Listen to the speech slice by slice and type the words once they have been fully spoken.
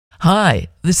Hi,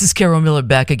 this is Carol Miller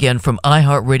back again from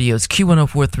iHeartRadio's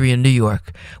Q1043 in New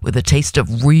York with a taste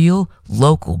of real,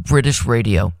 local British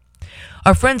radio.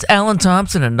 Our friends Alan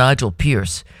Thompson and Nigel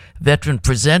Pearce, veteran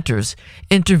presenters,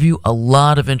 interview a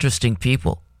lot of interesting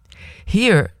people.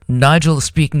 Here, Nigel is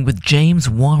speaking with James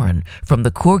Warren from the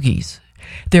Korgis.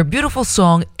 Their beautiful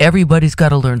song, Everybody's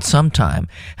Gotta Learn Sometime,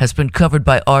 has been covered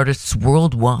by artists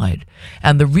worldwide,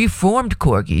 and the reformed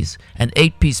Korgis, an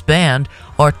 8-piece band,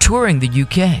 are touring the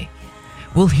UK.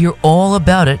 We'll hear all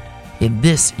about it in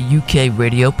this UK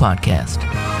radio podcast.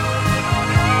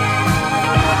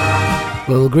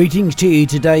 Well, greetings to you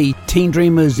today, teen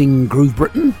dreamers in Groove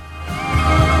Britain.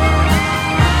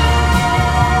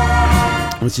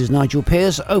 This is Nigel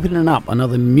Pearce opening up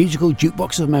another musical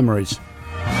jukebox of memories.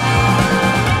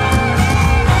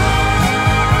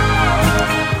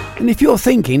 And if you're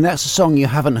thinking that's a song you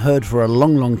haven't heard for a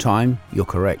long, long time, you're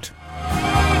correct.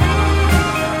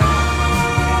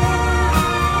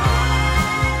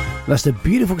 That's the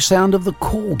beautiful sound of the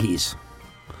Korgis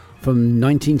from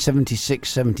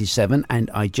 1976-77, and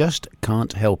I just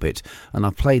can't help it. And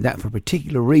I've played that for a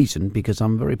particular reason, because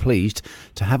I'm very pleased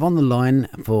to have on the line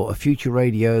for a Future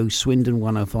Radio Swindon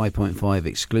 105.5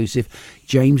 exclusive,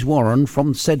 James Warren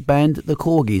from said band, the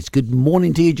Korgis. Good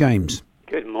morning to you, James.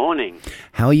 Good morning.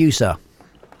 How are you, sir?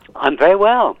 I'm very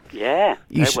well, very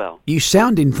well. You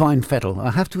sound in fine fettle,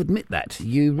 I have to admit that.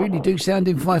 You really do sound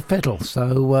in fine fettle,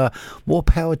 so more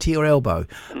power to your elbow.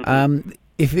 Mm-hmm.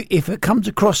 If it comes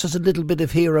across as a little bit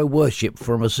of hero worship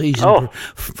from a seasoned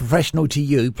professional to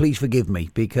you, please forgive me,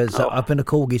 because I've been a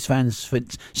Korgis fan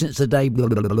since the day,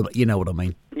 you know what I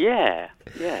mean. Yeah.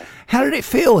 How did it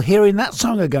feel hearing that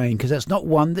song again? Because that's not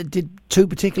one that did too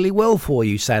particularly well for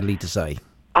you, sadly to say.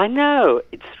 I know,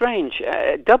 it's strange,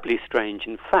 doubly strange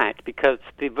in fact, because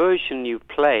the version you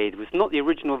played was not the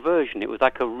original version. It was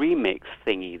like a remix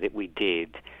thingy that we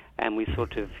did, and we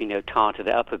sort of, tarted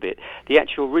it up a bit. The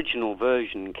actual original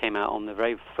version came out on the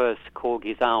very first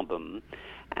Korgis album,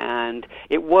 and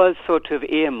it was sort of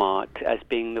earmarked as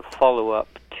being the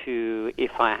follow-up to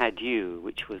If I Had You,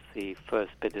 which was the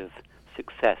first bit of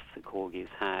success the Korgis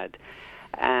had.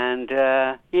 And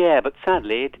but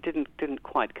sadly it didn't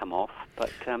quite come off.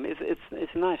 But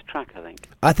it's a nice track, I think.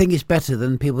 I think it's better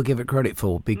than people give it credit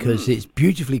for, because it's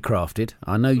beautifully crafted.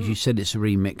 I know you said it's a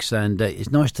remix, and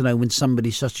it's nice to know when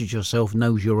somebody such as yourself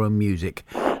knows your own music.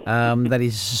 That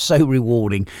is so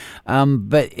rewarding.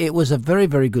 But it was a very,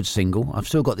 very good single. I've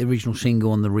still got the original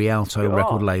single on the Rialto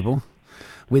record label,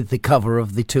 with the cover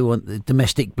of the two on the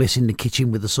Domestic Bliss in the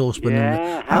Kitchen with the saucepan.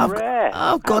 Yeah, how rare.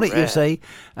 I've got it, you see.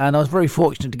 And I was very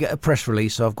fortunate to get a press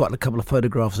release, so I've got a couple of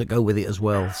photographs that go with it as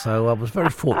well. So I was very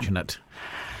fortunate.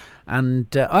 And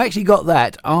I actually got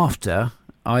that after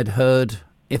I'd heard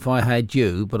If I Had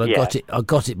You, but I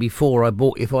got it before I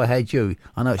bought If I Had You.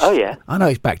 I know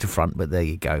it's back to front, but there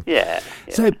you go. Yeah.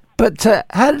 So, but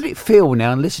how did it feel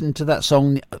now, listening to that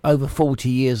song over 40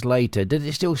 years later? Did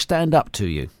it still stand up to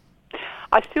you?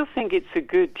 I still think it's a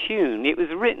good tune. It was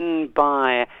written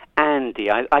by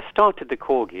Andy. I started the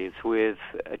Korgis with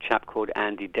a chap called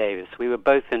Andy Davis. We were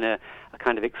both in a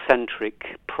kind of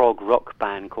eccentric prog rock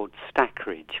band called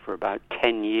Stackridge for about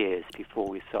 10 years before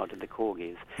we started the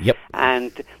Korgis. Yep.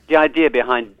 And the idea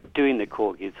behind doing the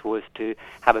Korgis was to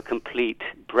have a complete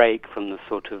break from the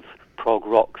sort of prog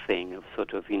rock thing of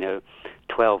sort of,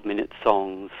 12-minute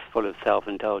songs full of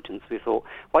self-indulgence. We thought,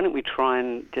 why don't we try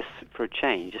and, just for a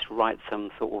change, just write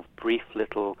some sort of brief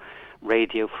little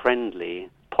radio-friendly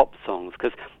pop songs,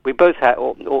 because we both had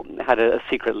a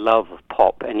secret love of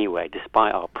pop anyway,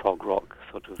 despite our prog rock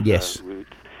sort of roots.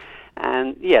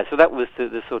 And so that was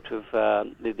the sort of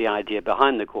the idea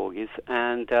behind the Korgis,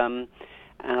 and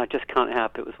I just can't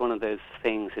help it. Was one of those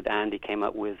things that Andy came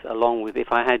up with, along with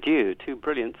If I Had You, two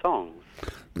brilliant songs.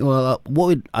 Well,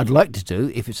 I'd like to do,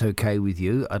 if it's okay with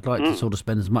you, I'd like to sort of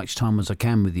spend as much time as I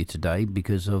can with you today,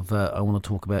 because of I want to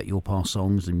talk about your past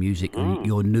songs and music and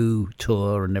your new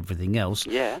tour and everything else.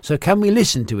 Yeah. So can we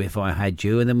listen to If I Had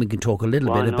You, and then we can talk a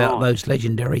little bit about those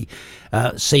legendary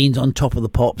scenes on Top of the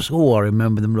Pops. Oh, I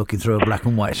remember them looking through a black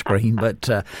and white screen. But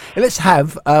let's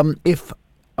have If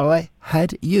I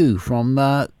Had You from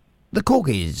the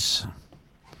Korgis.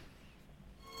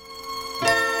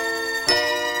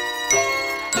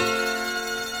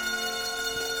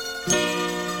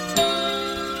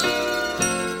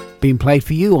 Being played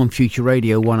for you on Future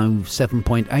Radio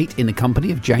 107.8 in the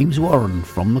company of James Warren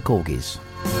from the Korgis.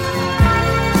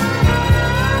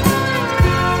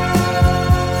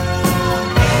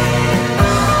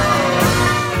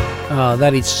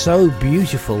 That is so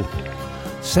beautiful.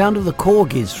 Sound of the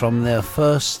Korgis from their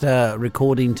first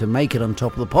recording to make it on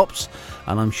Top of the Pops,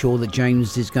 and I'm sure that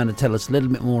James is going to tell us a little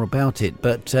bit more about it.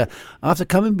 But after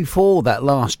coming before that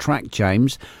last track,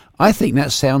 James, I think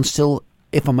that sounds still,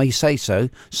 if I may say so,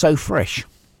 so fresh.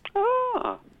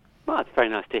 Oh, well, that's very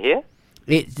nice to hear.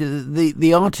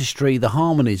 The artistry, the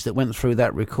harmonies that went through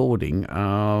that recording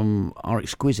are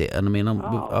exquisite. And I mean,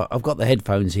 I've got the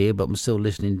headphones here, but I'm still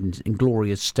listening in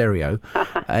glorious stereo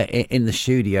in the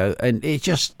studio, and it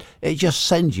just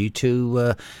sends you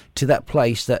to that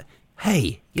place that,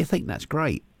 hey, you think that's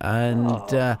great. And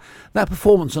that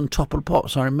performance on Top of the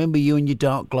Pops, I remember you and your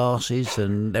dark glasses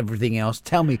and everything else.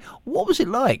 Tell me, what was it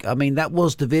like? I mean, that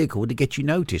was the vehicle to get you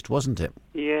noticed, wasn't it?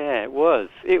 Yeah, it was.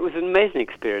 It was an amazing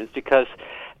experience because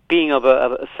being of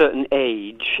a certain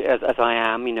age, as I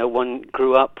am, you know, one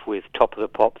grew up with Top of the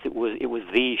Pops. It was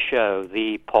the show,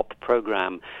 the pop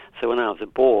program. So when I was a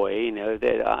boy, you know,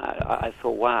 I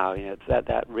thought, wow, you know,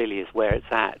 that really is where it's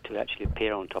at, to actually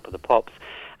appear on Top of the Pops.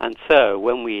 And so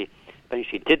when we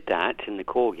eventually did that in the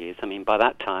Korgis, I mean, by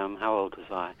that time, how old was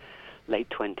I? Late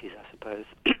 20s, I suppose.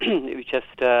 It was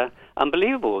just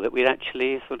unbelievable that we'd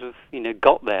actually sort of, you know,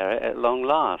 got there at long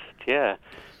last, yeah.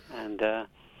 And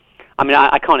I mean,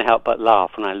 I can't help but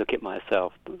laugh when I look at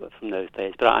myself from those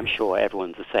days, but I'm sure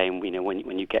everyone's the same, you know,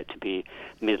 when you get to be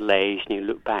middle-aged and you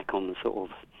look back on the sort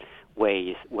of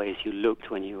ways you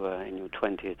looked when you were in your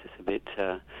 20s, it's a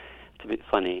bit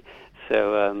funny.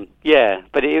 So, yeah,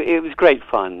 but it was great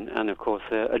fun, and of course,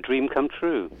 a dream come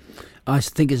true. I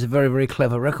think it's a very, very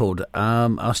clever record.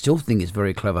 I still think it's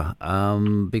very clever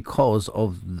because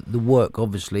of the work,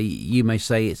 obviously. You may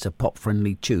say it's a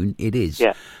pop-friendly tune. It is.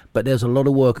 Yeah. But there's a lot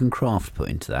of work and craft put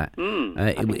into that.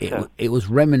 It was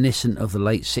reminiscent of the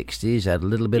late 60s, had a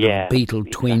little bit of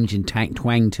Beatle twinge and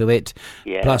twang to it,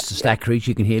 plus the stackerage.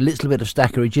 You can hear a little bit of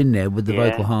stackerage in there with the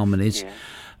vocal harmonies. Yeah.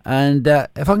 And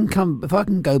if I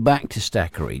can go back to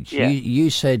stackerage, you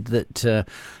said that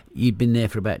you'd been there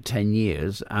for about 10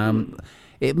 years.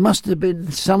 It must have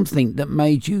been something that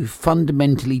made you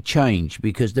fundamentally change,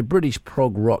 because the British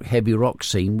prog rock, heavy rock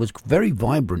scene was very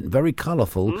vibrant, very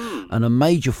colourful, and a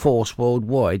major force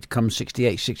worldwide come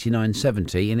 68, 69,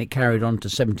 70, and it carried on to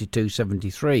 72,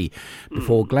 73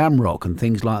 before glam rock and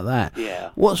things like that. Yeah.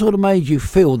 What sort of made you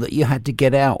feel that you had to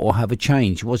get out or have a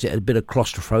change? Was it a bit of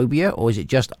claustrophobia, or is it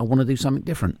just, I want to do something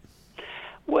different?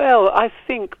 Well, I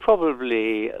think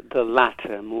probably the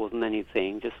latter more than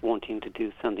anything, just wanting to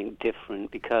do something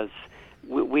different, because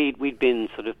we'd been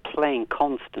sort of playing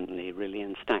constantly, really,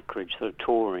 in stackerage, sort of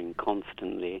touring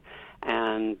constantly,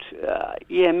 and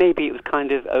maybe it was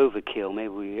kind of overkill.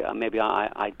 Maybe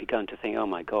I'd begun to think, oh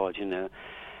my God, you know,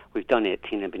 we've done it,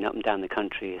 you know, been up and down the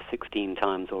country 16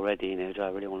 times already, you know, do I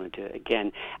really want to do it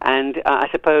again? And I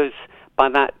suppose by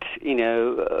that, you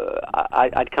know,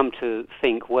 I'd come to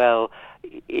think, well,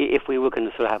 if we were going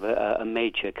to sort of have a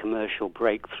major commercial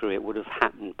breakthrough, it would have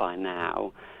happened by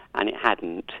now, and it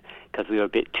hadn't, because we were a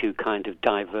bit too kind of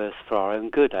diverse for our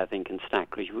own good, I think, in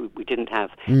stackerage. We didn't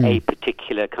have a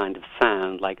particular kind of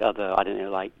sound like other, I don't know,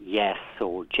 like Yes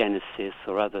or Genesis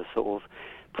or other sort of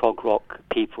prog rock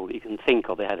people that you can think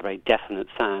of. They had a very definite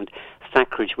sound.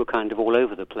 Stackerage were kind of all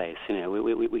over the place, you know.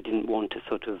 We didn't want to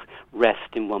sort of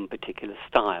rest in one particular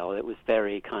style. It was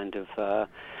very kind of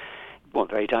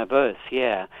very diverse,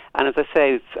 yeah. And as I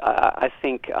say, I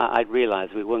think I'd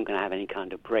realised we weren't going to have any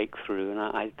kind of breakthrough, and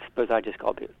I suppose I just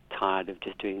got a bit tired of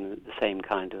just doing the same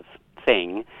kind of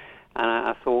thing. And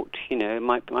I thought, you know, it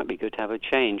might be good to have a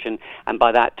change. And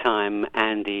by that time,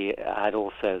 Andy had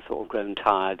also sort of grown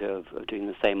tired of doing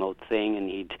the same old thing, and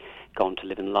he'd gone to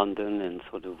live in London and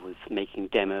sort of was making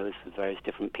demos with various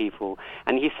different people.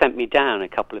 And he sent me down a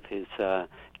couple of his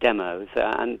demos,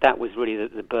 and that was really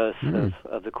the birth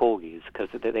of the Korgis, because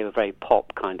they were very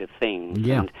pop kind of things.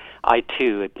 Yeah. And I,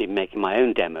 too, had been making my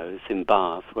own demos in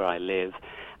Bath, where I live,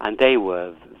 and they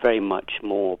were very much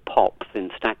more pop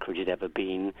than stackerage had ever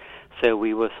been. So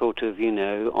we were sort of, you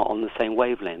know, on the same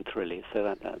wavelength, really.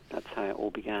 So that's how it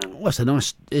all began. Well, it's a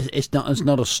nice. It's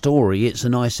not a story. It's a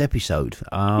nice episode.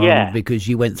 Because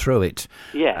you went through it.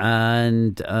 Yeah.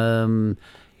 And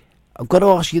I've got to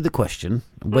ask you the question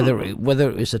whether it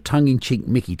was a tongue-in-cheek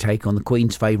Mickey take on the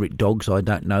Queen's favourite dogs. I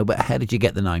don't know, but how did you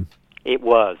get the name?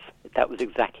 That was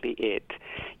exactly it.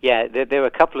 Yeah, there were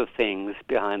a couple of things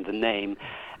behind the name.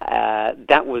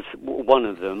 That was one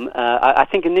of them. I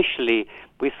think initially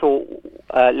we thought,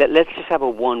 let's just have a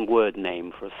one-word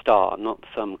name for a start, not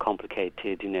some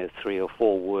complicated, you know, 3 or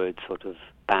 4 word sort of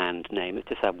band name. Let's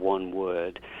just have one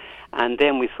word. And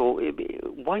then we thought,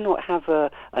 why not have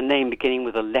a name beginning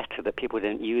with a letter that people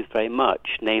don't use very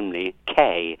much, namely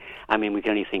K? I mean, we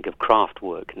can only think of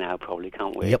Kraftwerk now, probably,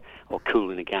 can't we? Yep. Or Kool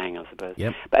and the Gang, I suppose.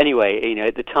 Yep. But anyway,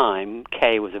 at the time,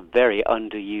 K was a very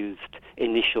underused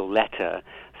initial letter.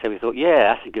 So we thought,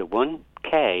 yeah, that's a good one,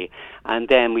 K. And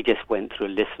then we just went through a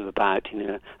list of about,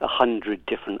 100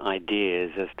 different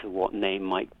ideas as to what name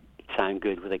might sound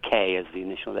good with a K as the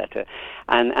initial letter.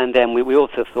 And then we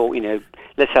also thought,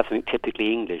 let's have something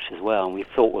typically English as well. And we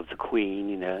thought of the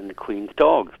Queen, and the Queen's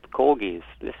dogs, the Korgis.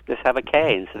 Let's have a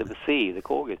K instead of a C, the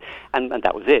Korgis. And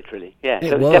that was it, really. Yeah.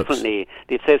 It so works. Definitely,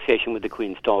 the association with the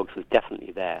Queen's dogs was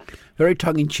definitely there. Very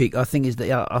tongue-in-cheek. I think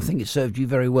it served you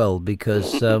very well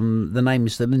because the name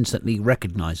is still instantly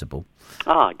recognisable.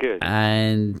 Ah, good.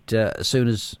 And as soon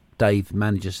as Dave,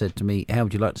 manager, said to me, "How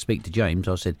would you like to speak to James?"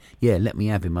 I said, "Yeah, let me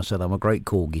have him." I said, "I'm a great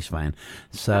Korgis fan."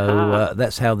 So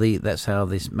that's how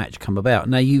this match come about.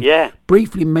 Now you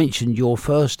briefly mentioned your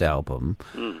first album,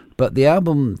 but the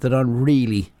album that I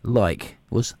really like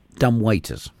was Dumb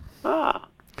Waiters.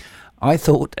 I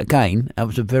thought again that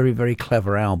was a very, very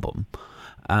clever album,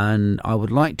 and I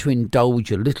would like to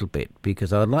indulge a little bit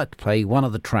because I'd like to play one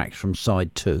of the tracks from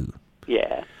side 2.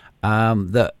 Yeah.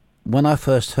 That. When I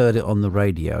first heard it on the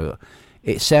radio,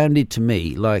 it sounded to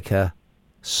me like a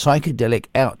psychedelic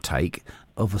outtake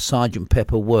of a Sgt.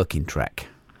 Pepper working track.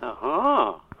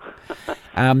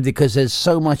 Because there's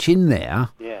so much in there.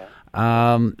 Yeah.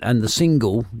 And the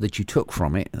single that you took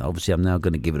from it, obviously I'm now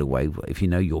going to give it away if you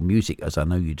know your music, as I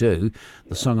know you do,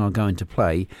 the song I'm going to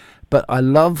play. But I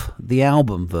love the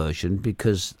album version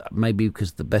because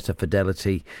the better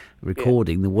fidelity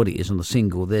recording than what it is on the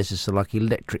single. There's this like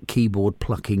electric keyboard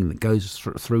plucking that goes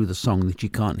through the song that you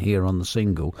can't hear on the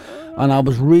single. And I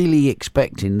was really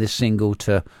expecting this single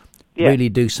to really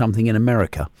do something in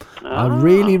America. I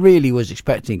really, really was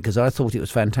expecting because I thought it was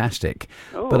fantastic.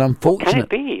 But unfortunately, what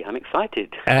can it be? I'm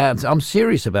excited. I'm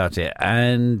serious about it,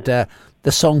 and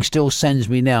the song still sends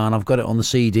me now, and I've got it on the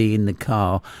CD in the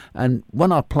car. And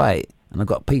when I play it, and I've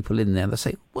got people in there, they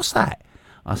say, "What's that?"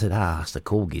 I said, "It's the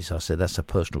Korgis." I said, "That's a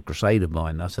personal crusade of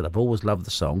mine." I said, "I've always loved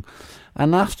the song."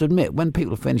 And I have to admit, when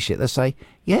people finish it, they say,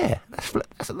 "Yeah,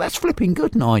 that's flipping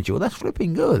good, Nigel. That's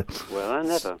flipping good." Well, I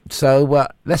never. So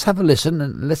let's have a listen,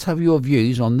 and let's have your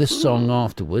views on this song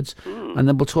afterwards, and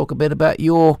then we'll talk a bit about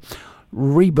your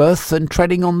rebirth and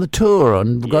treading on the tour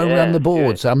and going around the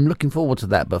board. So I'm looking forward to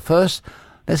that. But first,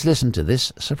 let's listen to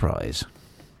this surprise.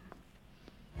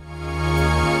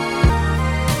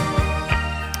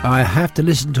 I have to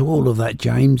listen to all of that,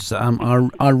 James.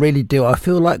 I really do. I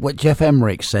feel like what Jeff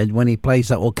Emmerich said when he plays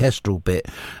that orchestral bit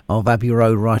of Abbey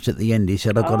Road right at the end. He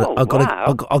said, "I've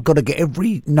got to get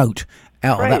every note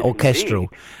out of that orchestral."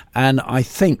 Indeed. And I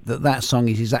think that song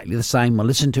is exactly the same. I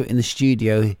listened to it in the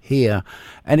studio here,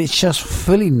 and it's just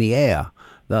filling the air.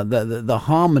 The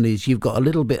harmonies, you've got a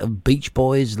little bit of Beach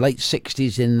Boys, late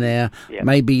 60s in there,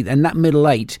 maybe, and that middle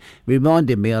 8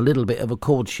 reminded me a little bit of a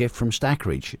chord shift from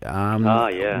Stackridge.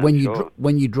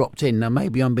 When you dropped in. Now,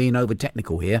 maybe I'm being over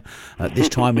technical here at this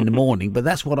time in the morning, but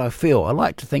that's what I feel. I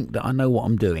like to think that I know what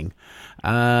I'm doing,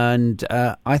 and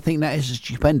I think that is a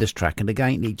stupendous track. And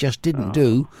again, it just didn't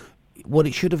do what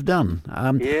it should have done.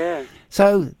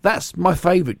 So that's my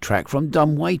favourite track from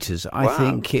Dumb Waiters. I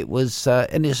think it was,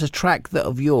 and it's a track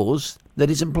of yours that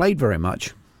isn't played very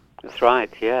much. That's right,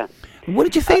 yeah. What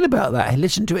did you feel about that?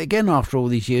 Listen to it again after all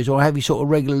these years, or have you sort of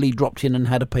regularly dropped in and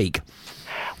had a peek?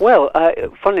 Well,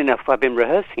 funnily enough, I've been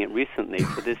rehearsing it recently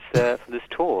for this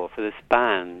tour, for this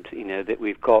band, that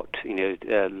we've got,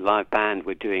 a live band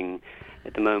we're doing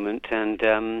at the moment, and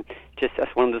just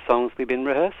that's one of the songs we've been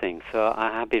rehearsing. So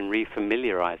I have been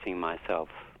refamiliarizing myself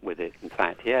with it. In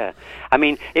fact, yeah. I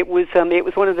mean, it was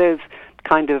one of those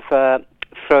kind of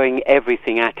throwing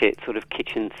everything at it, sort of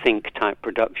kitchen sink type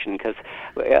production. Because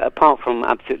apart from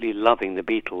absolutely loving the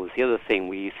Beatles, the other thing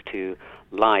we used to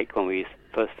like when we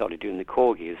first started doing the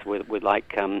Korgis were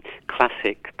like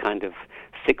classic kind of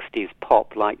 60s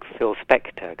pop, like Phil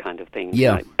Spector kind of thing,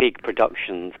 like big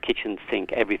productions, kitchen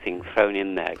sink, everything thrown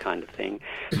in there kind of thing.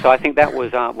 So I think that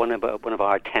was one of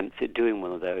our attempts at doing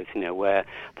one of those, where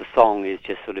the song is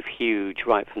just sort of huge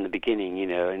right from the beginning,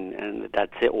 and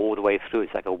that's it all the way through.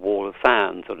 It's like a wall of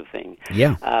sound sort of thing.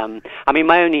 Yeah. I mean,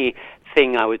 my only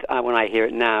thing when I hear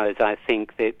it now is I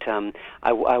think that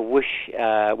I wish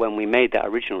when we made that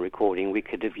original recording we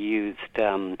could have used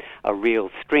a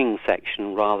real string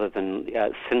section rather than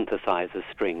synthesizer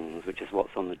strings, which is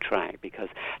what's on the track, because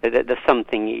there's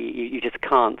something you just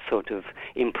can't sort of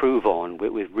improve on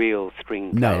with real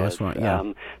string players. No, that's right, yeah.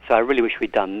 So I really wish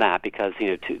we'd done that, because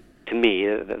to to me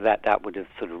that would have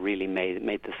sort of really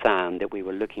made the sound that we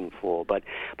were looking for. But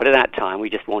at that time, we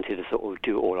just wanted to sort of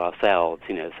do it all ourselves,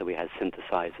 so we had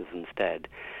synthesizers instead.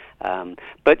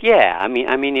 But yeah, I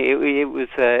mean, it was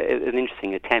an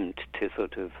interesting attempt to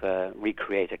sort of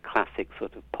recreate a classic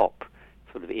sort of pop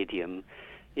sort of idiom.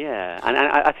 Yeah, and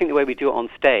I think the way we do it on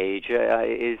stage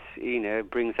is,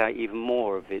 brings out even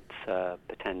more of its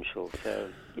potential. So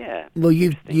yeah. Well,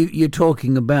 you're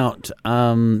talking about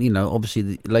obviously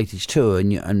the latest tour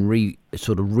and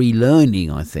sort of relearning,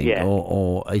 I think, Yeah.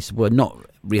 or not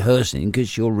rehearsing,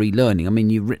 because you're relearning. I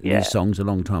mean, you've written these songs a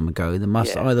long time ago. They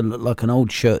must either look like an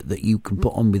old shirt that you can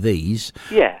put on with ease,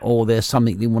 or there's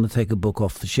something you want to take a book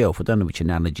off the shelf. I don't know which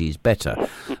analogy is better.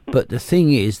 But the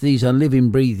thing is, these are living,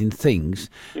 breathing things,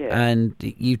 and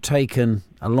you've taken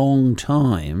a long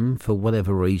time for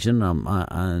whatever reason,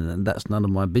 and that's none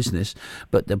of my business.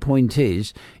 But the point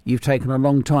is, you've taken a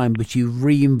long time, but you've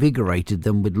reinvigorated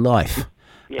them with life.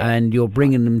 Yeah. And you're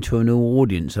bringing them to a new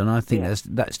audience, and I think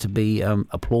that's to be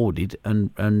applauded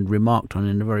and remarked on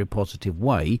in a very positive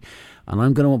way. And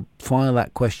I'm going to fire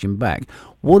that question back.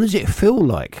 What does it feel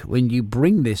like when you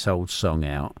bring this old song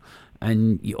out,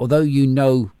 and although in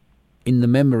the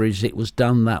memories it was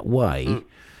done that way,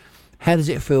 how does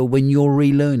it feel when you're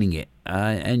relearning it?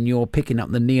 And you're picking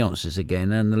up the nuances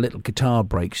again, and the little guitar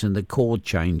breaks and the chord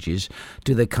changes?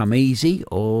 Do they come easy,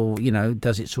 or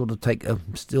does it sort of take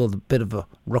still a bit of a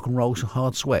rock and roll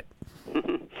hard sweat?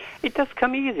 It does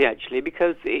come easy, actually,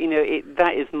 because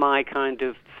that is my kind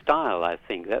of style. I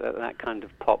think that kind of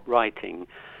pop writing,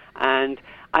 and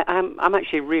I'm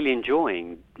actually really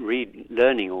enjoying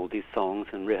learning all these songs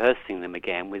and rehearsing them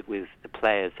again with the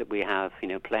players that we have,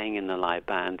 playing in the live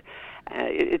band.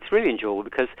 It's really enjoyable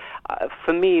because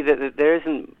for me that there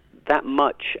isn't that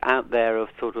much out there of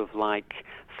sort of like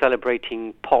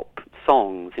celebrating pop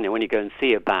songs. When you go and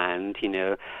see a band,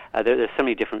 there's so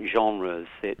many different genres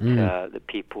that that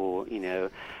people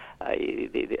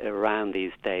around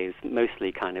these days,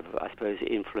 mostly kind of, I suppose,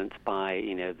 influenced by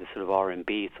the sort of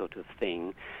R&B sort of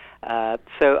thing. But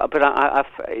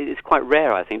it's quite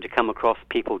rare, I think, to come across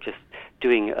people just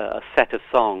doing a set of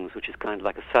songs which is kind of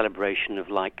like a celebration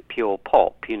of like pure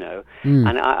pop,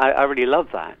 and I really love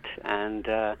that, and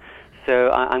so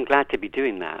I'm glad to be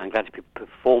doing that. I'm glad to be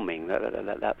performing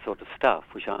that sort of stuff,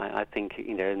 which I think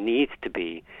needs to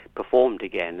be performed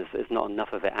again. There's not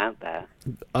enough of it out there.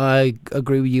 I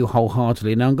agree with you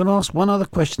wholeheartedly. Now I'm going to ask one other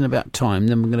question about time,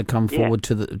 then we're going to come forward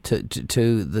to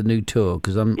the new tour,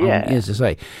 because I'm as I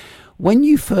say, when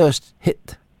you first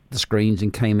hit the screens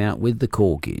and came out with the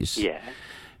Korgis,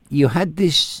 you had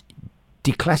this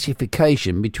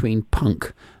declassification between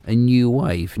punk and new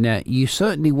wave. Now, you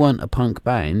certainly weren't a punk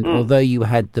band, although you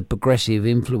had the progressive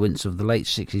influence of the late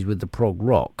 60s with the prog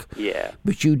rock. Yeah.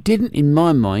 But you didn't, in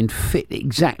my mind, fit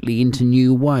exactly into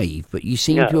new wave, but you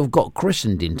seem to have got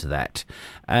christened into that.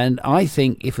 And I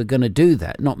think if we're going to do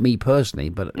that, not me personally,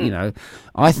 but,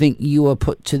 I think you are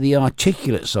put to the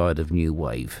articulate side of new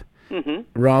wave.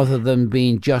 Rather than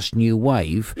being just new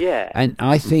wave. Yeah. And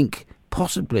I think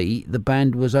possibly the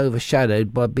band was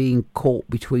overshadowed by being caught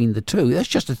between the two. That's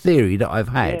just a theory that I've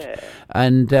had. Yeah.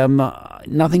 And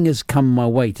nothing has come my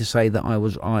way to say that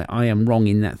I am wrong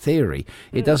in that theory.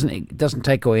 It doesn't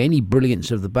take away any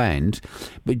brilliance of the band.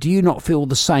 But do you not feel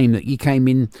the same, that you came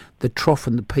in the trough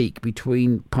and the peak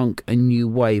between punk and new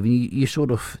wave, and you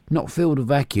sort of not filled a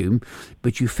vacuum,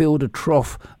 but you filled a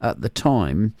trough at the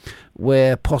time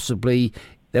where possibly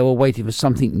they were waiting for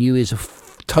something new as a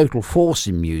total force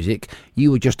in music?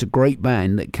 You were just a great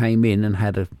band that came in and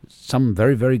had some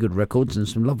very, very good records and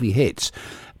some lovely hits.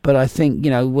 But I think,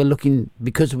 we're looking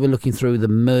through the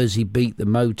Mersey beat, the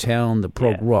Motown, the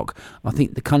prog rock. I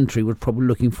think the country was probably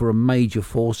looking for a major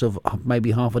force of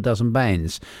maybe half a dozen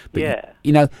bands. But,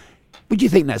 would you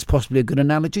think that's possibly a good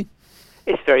analogy?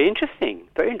 It's very interesting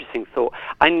thought.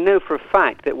 I know for a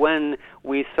fact that when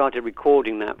we started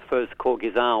recording that first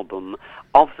Korgis album,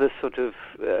 of the sort of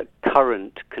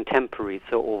current contemporary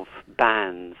sort of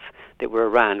bands that were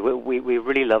around, we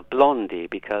really loved Blondie,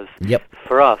 because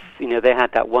for us, they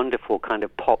had that wonderful kind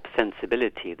of pop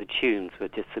sensibility. The tunes were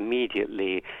just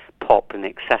immediately pop and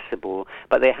accessible,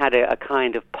 but they had a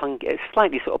kind of punk, a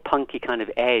slightly sort of punky kind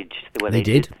of edge to the way they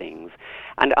did things.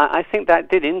 And I think that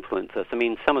did influence us. I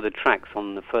mean, some of the tracks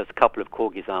on the first couple of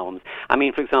Korgis albums,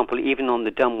 for example, even on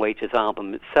the Dumb Waiters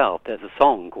album itself, there's a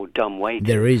song called Dumb Waiters.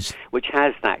 There is. Which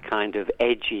has that kind of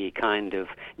edgy, kind of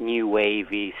new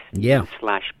wavy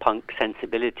 / punk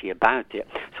sensibility about it.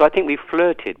 So I think we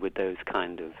flirted with those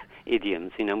kind of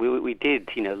idioms. We did,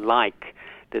 like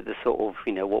the sort of,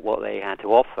 what they had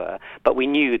to offer, but we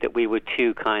knew that we were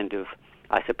too kind of,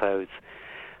 I suppose,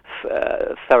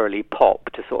 thoroughly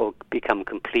pop to sort of become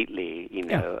completely,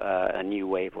 a new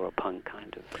wave or a punk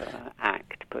kind of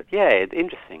act. But yeah, it's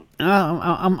interesting.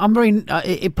 I'm very.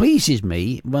 It pleases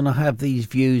me when I have these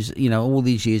views. All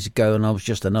these years ago, and I was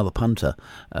just another punter,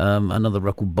 another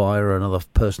record buyer, another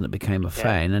person that became a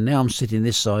fan, and now I'm sitting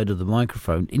this side of the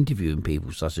microphone interviewing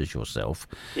people such as yourself.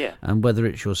 Yeah. And whether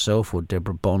it's yourself or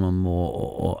Deborah Bonham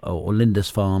or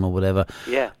Lindisfarne or whatever.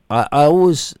 Yeah. I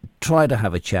always try to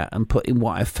have a chat and put in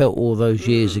what I felt all those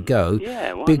years ago.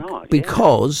 Yeah, why not?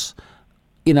 Because,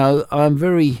 I'm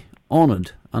very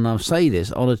honoured, and I'll say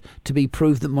this, honoured to be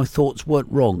proved that my thoughts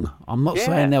weren't wrong. I'm not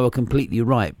saying they were completely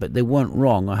right, but they weren't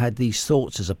wrong. I had these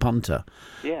thoughts as a punter.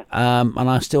 Yeah. And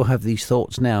I still have these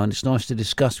thoughts now, and it's nice to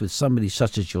discuss with somebody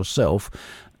such as yourself.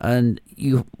 And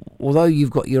although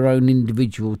you've got your own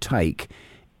individual take,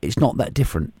 it's not that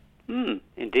different.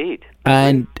 Indeed.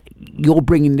 And you're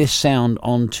bringing this sound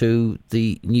onto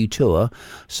the new tour.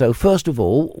 So first of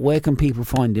all, where can people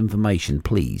find information,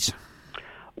 please?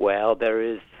 Well, there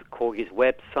is Korgis'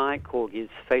 website, Korgis'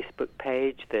 Facebook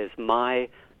page. There's my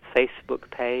Facebook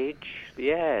page.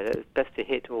 Yeah, it's best to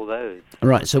hit all those.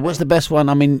 Right, so what's the best one?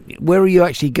 I mean, where are you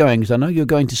actually going? Because I know you're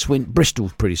going to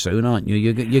Bristol pretty soon, aren't you?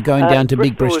 You're going down to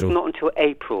Big Bristol. Bristol is not until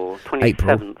April,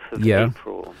 27th of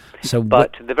April. So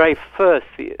but the very first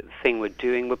thing we're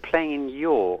doing, we're playing in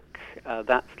York.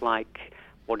 That's like,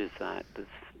 what is that? The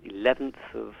 11th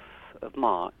of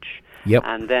March. Yep.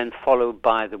 And then followed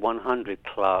by the 100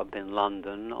 Club in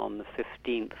London on the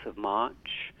 15th of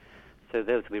March. So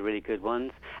those will be really good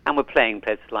ones. And we're playing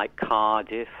places like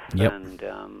Cardiff and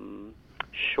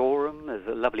Shoreham. There's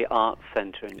a lovely arts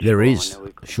centre in Shoreham. There is.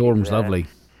 Shoreham's lovely.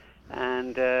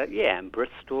 And, and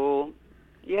Bristol.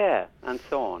 Yeah, and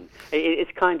so on.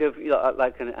 It's kind of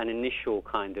like an initial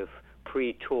kind of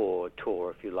pre-tour,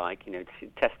 if you like,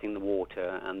 testing the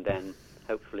water, and then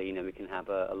hopefully, we can have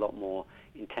a lot more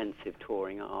intensive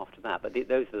touring after that. But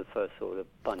those are the first sort of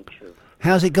bunch of...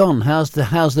 How's it gone? How's the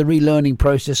relearning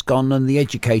process gone and the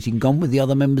educating gone with the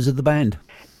other members of the band?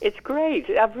 It's great.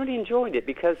 I've really enjoyed it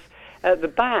because the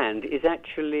band is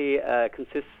actually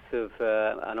consists of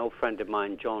an old friend of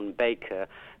mine, John Baker,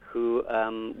 who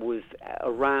was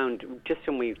around just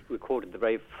when we recorded the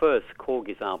very first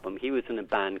Korgis album. He was in a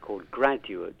band called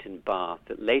Graduate in Bath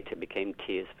that later became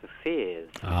Tears for Fears.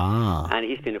 And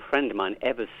he's been a friend of mine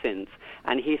ever since.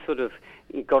 And he sort of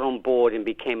got on board and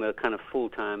became a kind of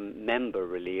full-time member,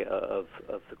 really, of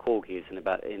the Korgis in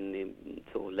the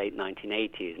sort of late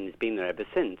 1980s, and he's been there ever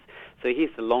since. So he's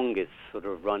the longest sort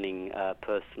of running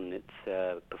person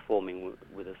that's performing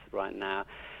with us right now.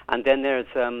 And then there's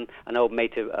an old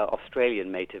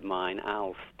Australian mate of mine,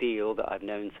 Al Steele, that I've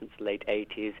known since the late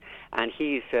 80s, and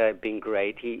he's been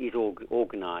great. He's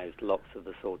organised lots of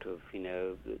the sort of,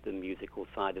 the musical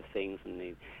side of things and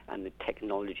the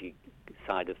technology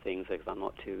side of things, because I'm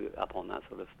not too up on that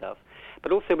sort of stuff.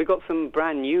 But also we've got some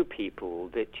brand new people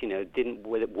that,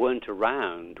 weren't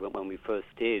around when we first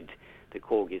did the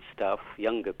Korgis stuff,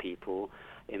 younger people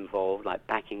involved, like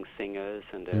backing singers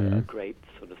and a great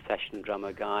sort of session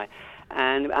drummer guy,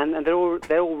 and they're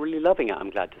all really loving it. I'm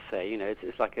glad to say,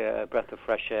 it's like a breath of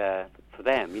fresh air for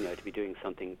them, to be doing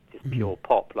something just pure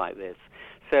pop like this.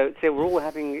 So we're all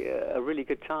having a really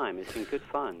good time. It's been good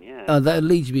fun, yeah. That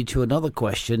leads me to another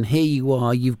question. Here you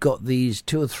are, you've got these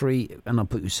two or three, and I'll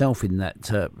put yourself in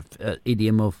that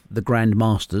idiom of the Grand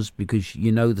Masters, because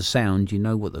you know the sound, you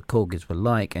know what the Korgis were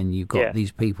like, and you've got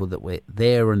these people that were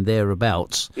there and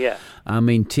thereabouts. Yeah. I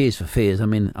mean, Tears for Fears. I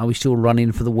mean, are we still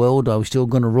running for the world? Are we still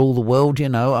going to rule the world,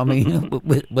 I mean,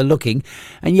 we're looking.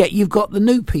 And yet you've got the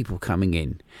new people coming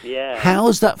in. Yeah.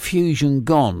 How's that fusion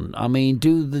gone? I mean,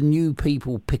 do the new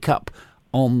people pick up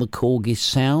on the Korgis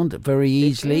sound very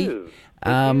easily? They do,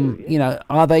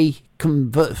 Are they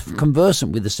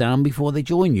conversant with the sound before they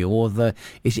join you, or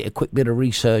is it a quick bit of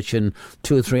research and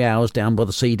 2 or 3 hours down by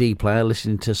the CD player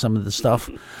listening to some of the stuff?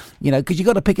 Because you've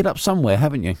got to pick it up somewhere,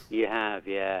 haven't you? You have,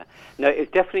 yeah. No,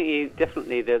 it's definitely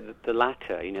the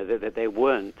latter. That they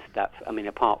weren't that. I mean,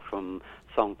 apart from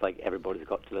songs like Everybody's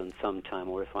Got to Learn Sometime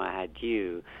or If I Had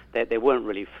You, they weren't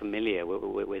really familiar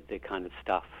with the kind of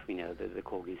stuff, that the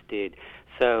Korgis did.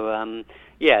 So,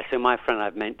 so my friend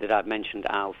I've mentioned,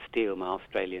 Al Steele, my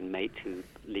Australian mate, who's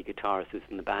lead guitarist who's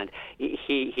in the band,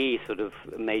 he sort of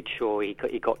made sure he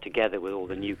got together with all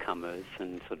the newcomers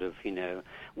and sort of,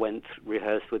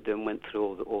 rehearsed with them, went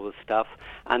through all the stuff,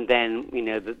 and then,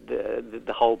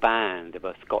 the whole band of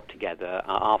us got together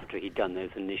after he'd done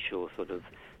those initial sort of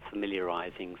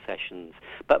familiarizing sessions.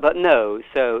 But no,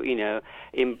 so,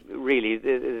 really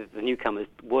the newcomers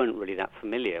weren't really that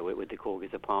familiar with the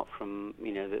Korgis apart from,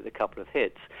 the couple of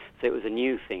hits. So it was a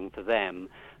new thing for them.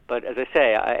 But as I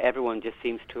say, everyone just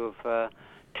seems to have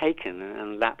taken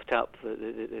and lapped up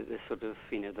the sort of,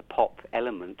 the pop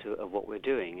element of what we're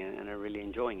doing and are really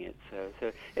enjoying it.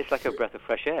 So it's like a breath of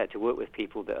fresh air to work with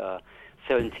people that are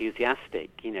so enthusiastic,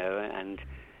 and,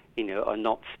 are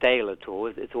not stale at all.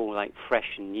 It's all like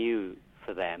fresh and new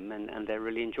for them, and they're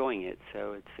really enjoying it.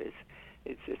 So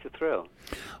it's a thrill.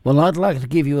 Well, I'd like to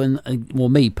give you,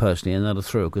 me personally, another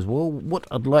thrill, because what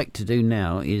I'd like to do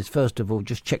now is, first of all,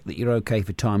 just check that you're okay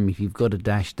for time. If you've got a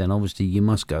dash, then obviously you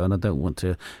must go, and I don't want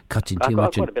to cut in too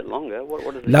much. I've got a bit longer.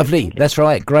 What is Lovely, that's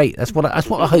right, great. That's what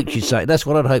I hoped you'd say. That's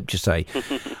what I'd hoped to say.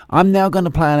 I'm now going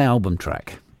to play an album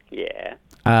track. Yeah.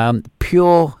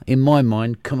 Pure, in my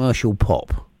mind, commercial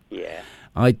pop. Yeah.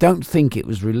 I don't think it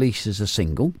was released as a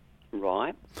single.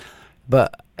 Right.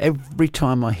 But every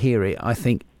time I hear it, I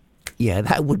think, yeah,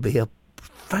 that would be a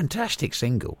fantastic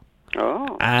single.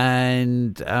 Oh.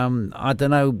 And I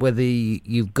don't know whether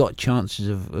you've got chances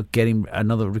of getting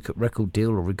another record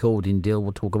deal or recording deal.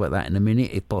 We'll talk about that in a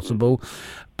minute, if possible.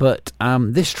 But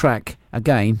this track,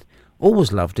 again,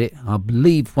 always loved it. I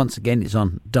believe, once again, it's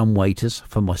on Dumb Waiters,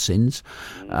 For My Sins.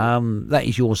 That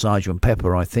is your Sgt.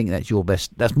 Pepper, I think. That's your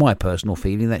best. That's my personal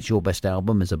feeling. That's your best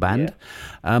album as a band,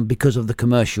 because of the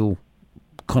commercial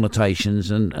connotations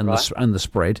and the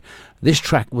spread. This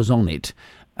track was on it,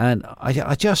 and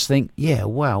I just think, yeah,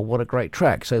 wow, what a great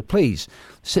track. So please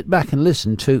sit back and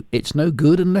listen to It's No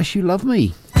Good Unless You Love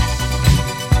Me.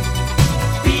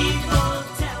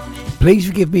 Please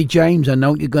forgive me, James. I know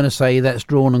what you're going to say. That's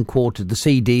drawn and quartered. The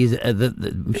CD,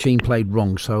 the machine played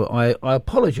wrong, so I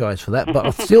apologise for that. But I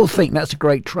still think that's a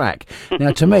great track.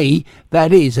 Now, to me,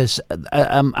 that is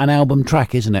an album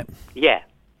track, isn't it? Yeah.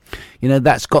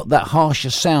 That's got that harsher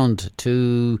sound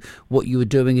to what you were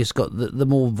doing. It's got the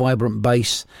more vibrant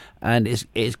bass, and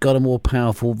it's got a more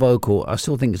powerful vocal. I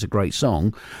still think it's a great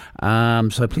song.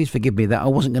 So please forgive me that I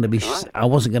wasn't going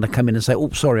to come in and say, "Oh,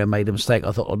 sorry, I made a mistake."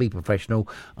 I thought I'll be professional.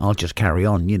 I'll just carry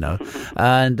on,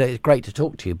 And it's great to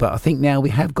talk to you. But I think now we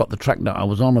have got the track that I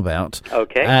was on about.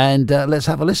 Okay. And let's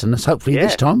have a listen. Let's hopefully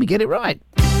this time we get it right.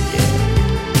 Yeah.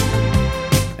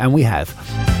 And we have.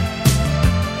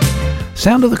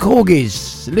 Sound of the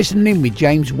Korgis, listening in with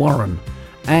James Warren,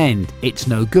 and It's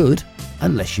No Good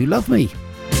Unless You Love Me.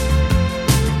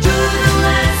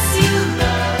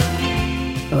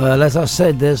 Well, as I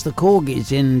said, there's the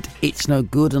Korgis, and It's No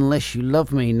Good Unless You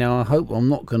Love Me. Now, I hope I'm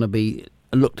not going to be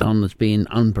looked on as being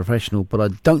unprofessional, but I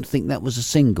don't think that was a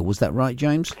single. Was that right,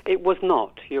 James? It was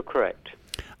not. You're correct.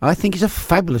 I think it's a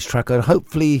fabulous track. And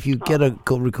hopefully, if you get a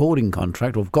recording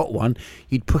contract, or have got one,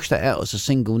 you'd push that out as a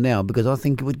single now, because I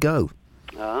think it would go.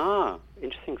 Ah,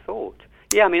 interesting thought.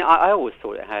 Yeah, I mean, I always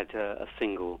thought it had a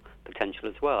single potential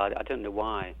as well. I don't know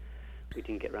why we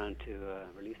didn't get around to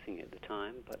releasing it at the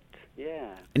time, but yeah.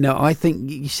 No, I think,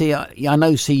 you see, I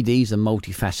know CDs are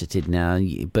multifaceted now,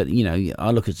 but,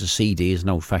 I look at the CD as an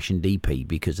old-fashioned EP,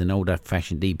 because an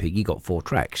old-fashioned EP, you got 4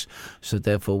 tracks. So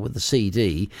therefore, with the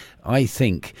CD, I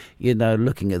think,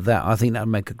 looking at that, I think that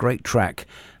would make a great track.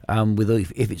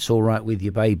 If it's all right with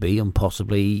your baby, and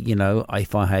possibly,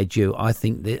 If I Had You, I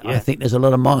think there's a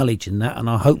lot of mileage in that, and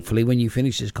hopefully when you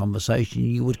finish this conversation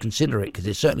you would consider it, because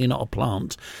it's certainly not a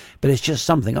plant, but it's just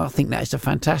something. I think that is a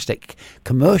fantastic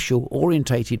commercial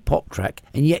orientated pop track,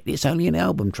 and yet it's only an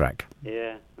album track.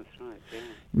 Yeah, that's right. Yeah.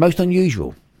 Most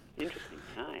unusual. Interesting.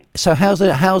 Nice. So how's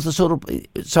the sort of?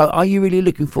 So are you really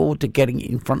looking forward to getting it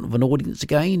in front of an audience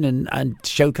again and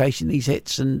showcasing these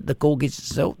hits and the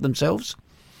Korgis themselves?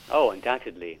 Oh,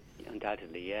 undoubtedly,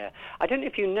 yeah. I don't know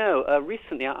if you know,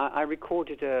 recently I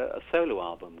recorded a solo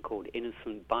album called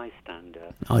Innocent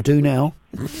Bystander. I do now.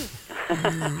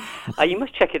 You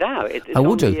must check it out. It's I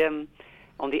will do.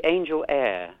 On the Angel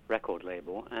Air record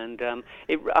label, and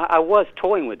I was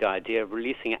toying with the idea of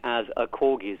releasing it as a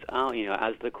Korgis,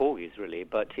 as the Korgis, really.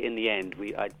 But in the end,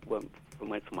 I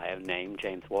went for my own name,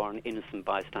 James Warren, Innocent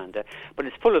Bystander. But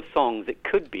it's full of songs that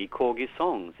could be Korgis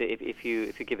songs. If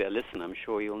you give it a listen, I'm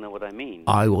sure you'll know what I mean.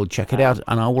 I will check it out,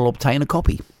 and I will obtain a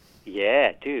copy.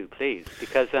 Yeah, do, please.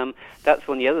 Because that's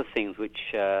one of the other things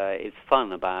which is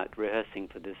fun about rehearsing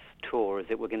for this tour, is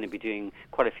that we're going to be doing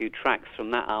quite a few tracks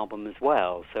from that album as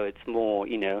well. So it's more,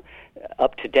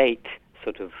 up-to-date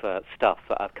sort of stuff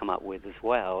that I've come up with as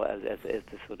well as the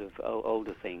sort of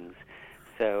older things.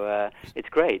 So it's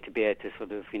great to be able to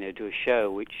sort of, do a show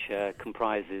which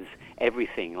comprises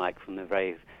everything, like from the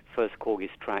very first Korgis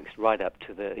tracks right up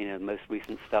to the most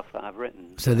recent stuff that I've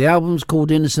written. So the album's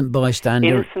called Innocent Bystander.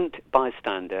 Innocent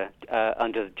Bystander,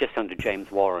 just under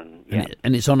James Warren. Yeah.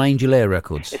 And it's on Angel Air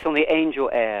Records. It's on the Angel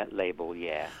Air label.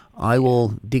 Yeah. I will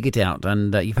dig it out,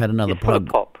 and you've had another plug.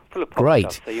 Full of pop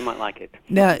Great. stuff, so you might like it.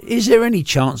 Now, is there any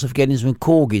chance of getting some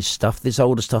Korgis stuff, this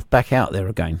older stuff, back out there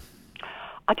again?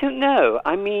 I don't know.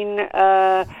 I mean,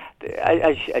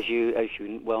 as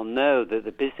you well know,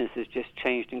 the business has just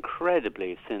changed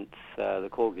incredibly since the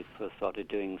Korgis first started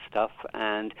doing stuff,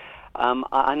 and I'm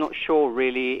not sure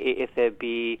really if there'd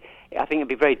be. I think it'd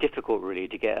be very difficult really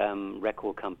to get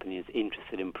record companies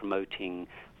interested in promoting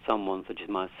someone such as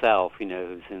myself,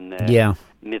 who's in their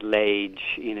middle age,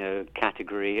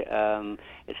 category.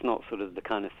 It's not sort of the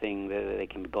kind of thing that they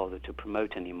can be bothered to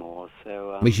promote anymore.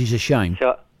 So, which is a shame.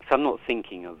 So I'm not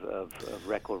thinking of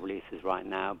record releases right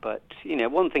now, but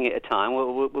one thing at a time.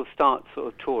 We'll start sort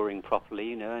of touring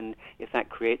properly, and if that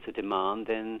creates a demand,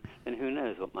 then who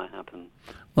knows what might happen.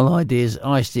 Well, ideas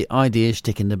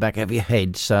stick in the back of your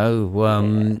head, so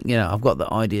I've got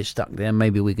the idea stuck there.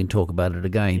 Maybe we can talk about it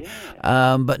again.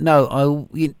 Yeah. But no,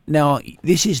 now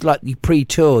this is like the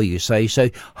pre-tour, you say. So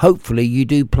hopefully you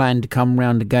do plan to come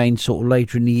round again, sort of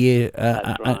later in the year,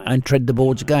 and tread the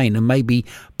boards again, and maybe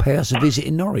pay us a visit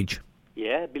in Norwich.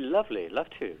 Yeah, it'd be lovely. Love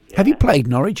to. Yeah. Have you played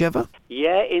Norwich ever?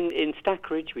 Yeah, in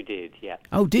Stackridge we did, yeah.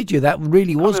 Oh, did you? That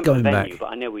really was going the venue, back. But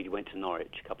I know we went to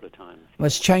Norwich a couple of times. Well,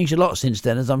 it's changed a lot since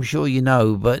then, as I'm sure you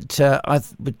know, but I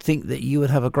would think that you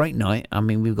would have a great night. I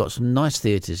mean, we've got some nice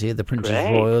theatres here, the Princess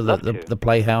Royal, the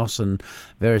Playhouse, and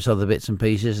various other bits and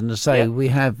pieces. And to say, we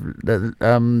have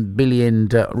Billy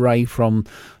and Ray from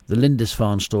the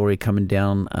Lindisfarne Story coming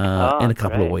down in a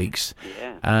couple of weeks.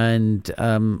 Yeah. And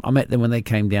I met them when they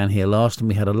came down here last, and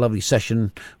we had a lovely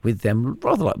session with them,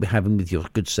 rather like we're having with your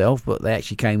good self, but they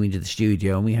actually came into the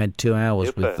studio and we had 2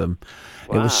 hours with them.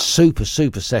 Wow. It was super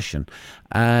session,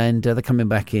 and they're coming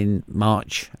back in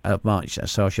March,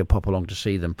 so I shall pop along to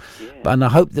see them. Yeah. And I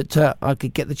hope that I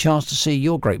could get the chance to see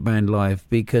your great band live,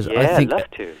 because I think... love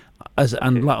to.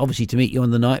 And obviously to meet you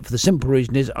on the night, for the simple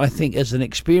reason is I think as an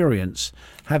experience,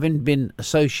 having been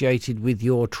associated with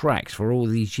your tracks for all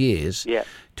these years,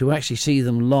 to actually see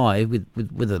them live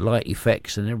with the light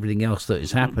effects and everything else that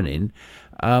is happening,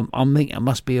 I think it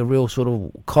must be a real sort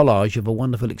of collage of a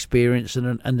wonderful experience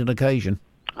and an occasion.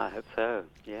 I hope so,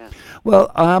 yeah.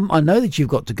 Well, I know that you've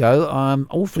got to go. I'm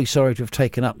awfully sorry to have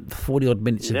taken up 40-odd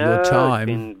minutes of your time.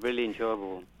 It's been really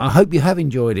enjoyable. I hope you have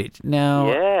enjoyed it.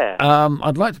 Now, yeah.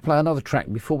 I'd like to play another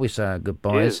track before we say our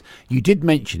goodbyes. You did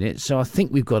mention it, so I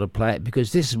think we've got to play it,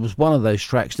 because this was one of those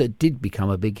tracks that did become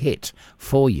a big hit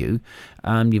for you.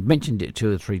 You've mentioned it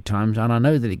 2 or 3 times, and I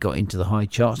know that it got into the high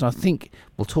charts. And I think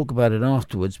we'll talk about it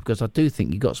afterwards, because I do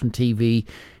think you got some TV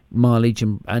mileage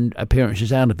and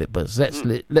appearances out of it. But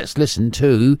let's listen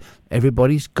to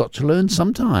Everybody's Got to Learn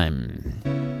Sometime.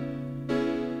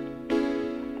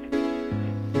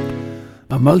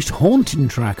 A most haunting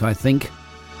track, I think.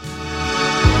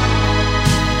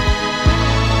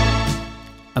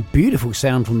 A beautiful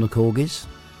sound from the Korgis.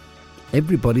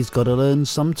 Everybody's got to learn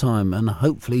sometime, and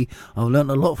hopefully I've learnt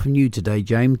a lot from you today,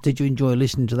 James. Did you enjoy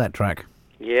listening to that track?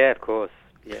 Yeah, of course.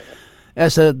 Yeah.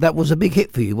 That was a big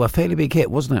hit for you, a fairly big hit,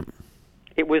 wasn't it?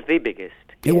 It was the biggest.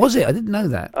 It was it? I didn't know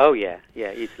that. Oh, yeah,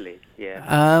 easily,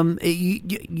 yeah.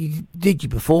 Did you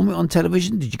perform it on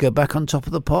television? Did you go back on Top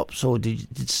of the Pops, or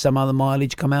did some other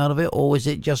mileage come out of it, or was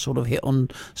it just sort of hit on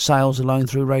sales alone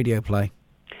through radio play?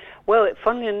 Well,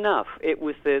 funnily enough, it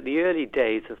was the early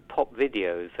days of pop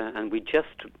videos, and we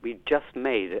just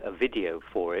made a video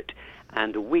for it,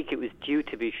 and the week it was due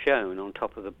to be shown on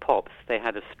Top of the Pops, they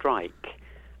had a strike,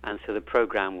 and so the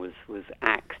program was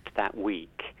axed that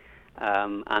week.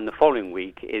 And the following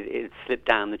week, it slipped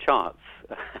down the charts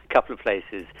a couple of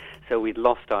places, so we'd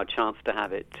lost our chance to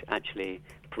have it actually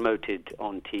promoted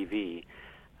on TV.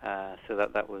 So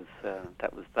that was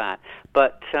that.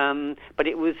 But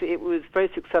it was very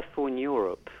successful in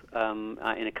Europe. In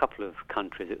a couple of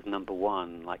countries, it was number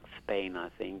one, like Spain, I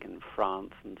think, and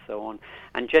France, and so on.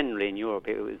 And generally in Europe,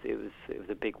 it was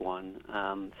a big one.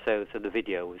 So the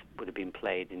video would have been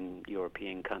played in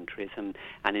European countries, and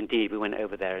indeed we went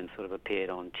over there and sort of appeared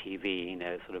on TV,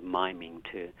 sort of miming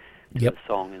to the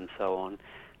song and so on.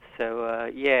 So,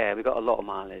 we got a lot of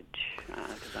mileage out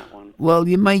of that one. Well,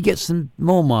 you may get some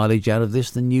more mileage out of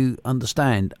this than you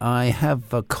understand. I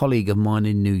have a colleague of mine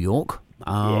in New York,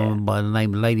 by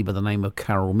the name of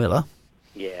Carol Miller.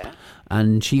 Yeah.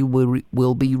 And she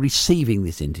will be receiving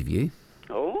this interview.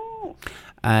 Oh.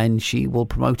 And she will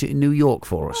promote it in New York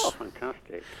for us. Oh,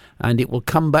 fantastic. And it will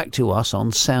come back to us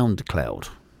on SoundCloud.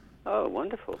 Oh, wonderful.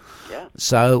 wonderful. Yeah.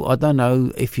 So I don't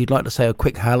know if you'd like to say a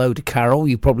quick hello to Carol.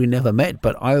 You probably never met,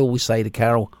 but I always say to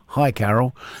Carol, "Hi,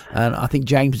 Carol," and I think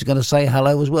James is going to say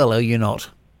hello as well. Are you not?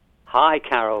 Hi,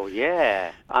 Carol.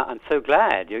 Yeah, I'm so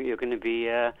glad you're going to be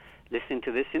listening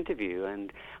to this interview,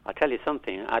 and I'll tell you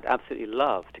something, I'd absolutely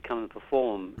love to come and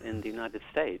perform in the United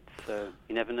States, so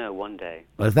you never know, one day.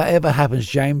 Well, if that ever happens,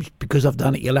 James, because I've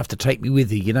done it, you'll have to take me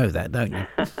with you. You know that, don't you?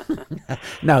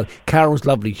 No, Carol's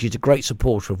lovely. She's a great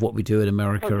supporter of what we do in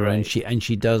America, and she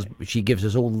gives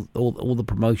us all the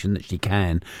promotion that she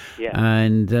can. Yeah.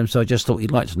 And so I just thought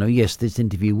you'd like to know, yes, this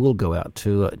interview will go out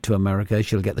to America.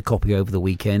 She'll get the copy over the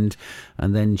weekend,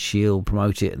 and then she'll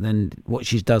promote it. And then what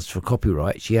she does for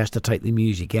copyright, she has to take the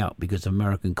music out because of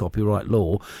American copyright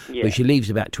law, but she leaves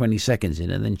about 20 seconds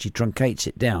in, and then she truncates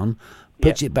it down,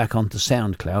 puts it back onto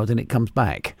SoundCloud, and it comes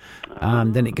back.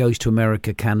 Then it goes to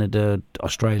America, Canada,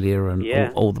 Australia, and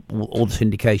all the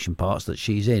syndication parts that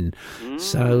she's in.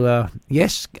 So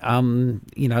yes,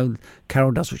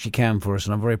 Carol does what she can for us,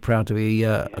 and I'm very proud to be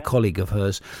a colleague of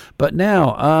hers. But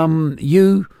now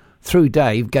you, through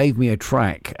Dave, gave me a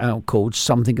track called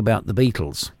Something About the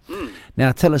Beatles.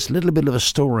 Now, tell us a little bit of a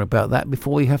story about that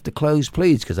before we have to close,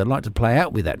 please, because I'd like to play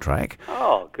out with that track.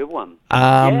 Oh, good one.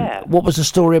 What was the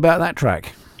story about that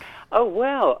track? Oh,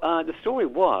 well, the story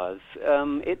was,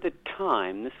 at the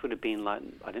time, this would have been like,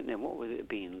 I don't know, what would it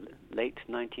been, late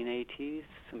 1980s,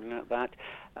 something like that,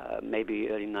 maybe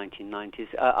early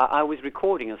 1990s. I was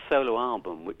recording a solo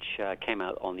album, which came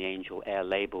out on the Angel Air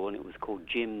label, and it was called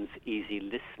Jim's Easy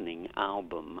Listening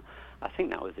Album. I think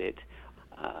that was it.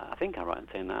 I think I'm right in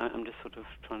saying that. I'm just sort of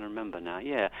trying to remember now.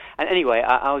 Yeah. And anyway,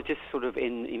 I was just sort of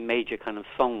in major kind of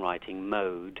songwriting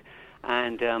mode.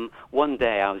 And one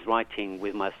day I was writing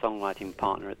with my songwriting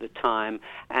partner at the time,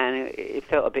 and it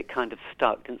felt a bit kind of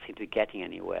stuck, didn't seem to be getting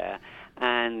anywhere.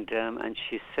 And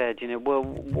she said, well,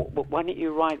 why don't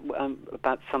you write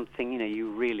about something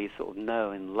you really sort of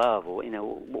know and love, or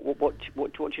what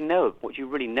you know, what you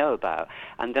really know about.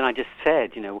 And then I just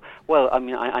said, well, I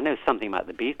mean, I know something about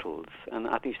the Beatles, and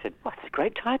I think she said, well, that's a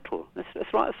great title.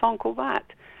 Let's write a song called that.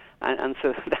 And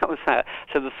so that was how.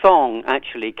 So the song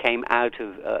actually came out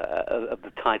of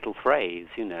the title phrase,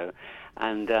 and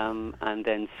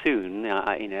then soon,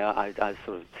 I was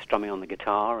sort of strumming on the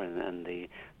guitar, and the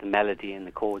melody and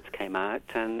the chords came out,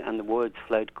 and the words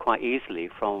flowed quite easily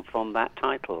from that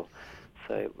title.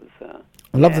 So it was.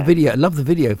 I love the video. I love the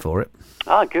video for it.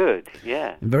 Ah, good.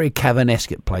 Yeah. Very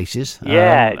Cavernesque at places.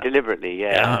 Yeah, deliberately.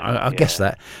 Yeah. I guess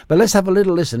that. But let's have a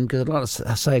little listen, because I'd like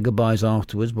to say goodbyes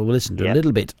afterwards. But we'll listen to a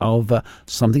little bit of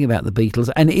Something About the Beatles,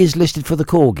 and it is listed for the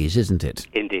Korgis, isn't it?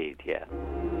 Indeed. Yeah.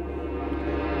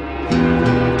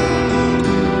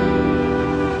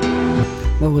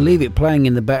 Well, we'll leave it playing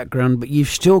in the background, but you've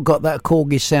still got that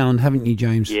Korgi sound, haven't you,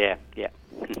 James? Yeah.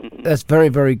 That's very,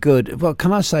 very good. Well,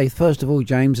 can I say, first of all,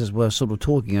 James, as we're sort of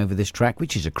talking over this track,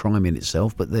 which is a crime in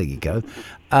itself, but there you go.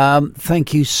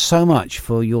 Thank you so much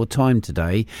for your time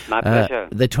today. My pleasure.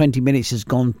 The 20 minutes has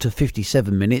gone to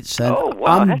 57 minutes. And oh,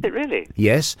 wow, has it really?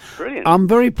 Yes. Brilliant. I'm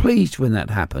very pleased when that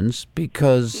happens,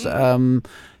 because...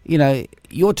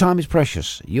 your time is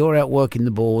precious. You're out working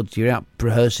the boards, you're out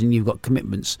rehearsing, you've got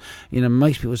commitments.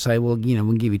 Most people say, well,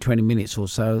 we'll give you 20 minutes or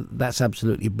so. That's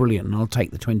absolutely brilliant, and I'll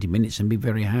take the 20 minutes and be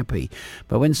very happy.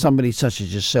 But when somebody such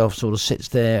as yourself sort of sits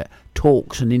there,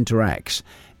 talks and interacts,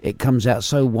 it comes out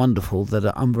so wonderful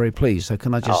that I'm very pleased. So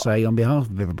can I just say, on behalf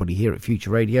of everybody here at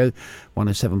Future Radio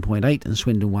 107.8 and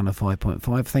Swindon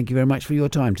 105.5, thank you very much for your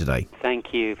time today.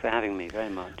 Thank you for having me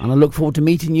very much. And I look forward to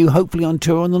meeting you, hopefully on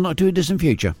tour in the not too distant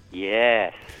future.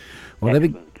 Yes. Well,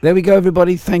 there we go,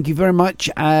 everybody. Thank you very much.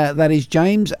 That is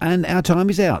James, and our time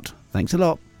is out. Thanks a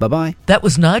lot. Bye-bye. That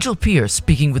was Nigel Pearce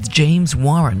speaking with James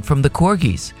Warren from the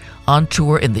Korgis on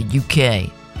tour in the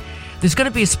UK. There's going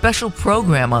to be a special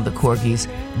program on the Korgis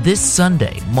this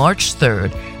Sunday, March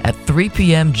 3rd at 3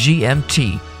 p.m.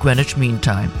 GMT, Greenwich Mean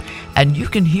Time, and you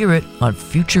can hear it on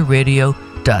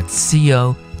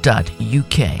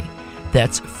futureradio.co.uk.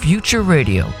 That's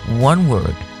futureradio, one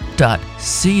word,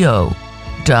 .co.uk.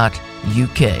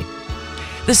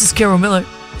 This is Carol Miller.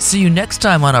 See you next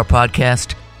time on our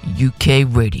podcast, UK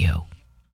Radio.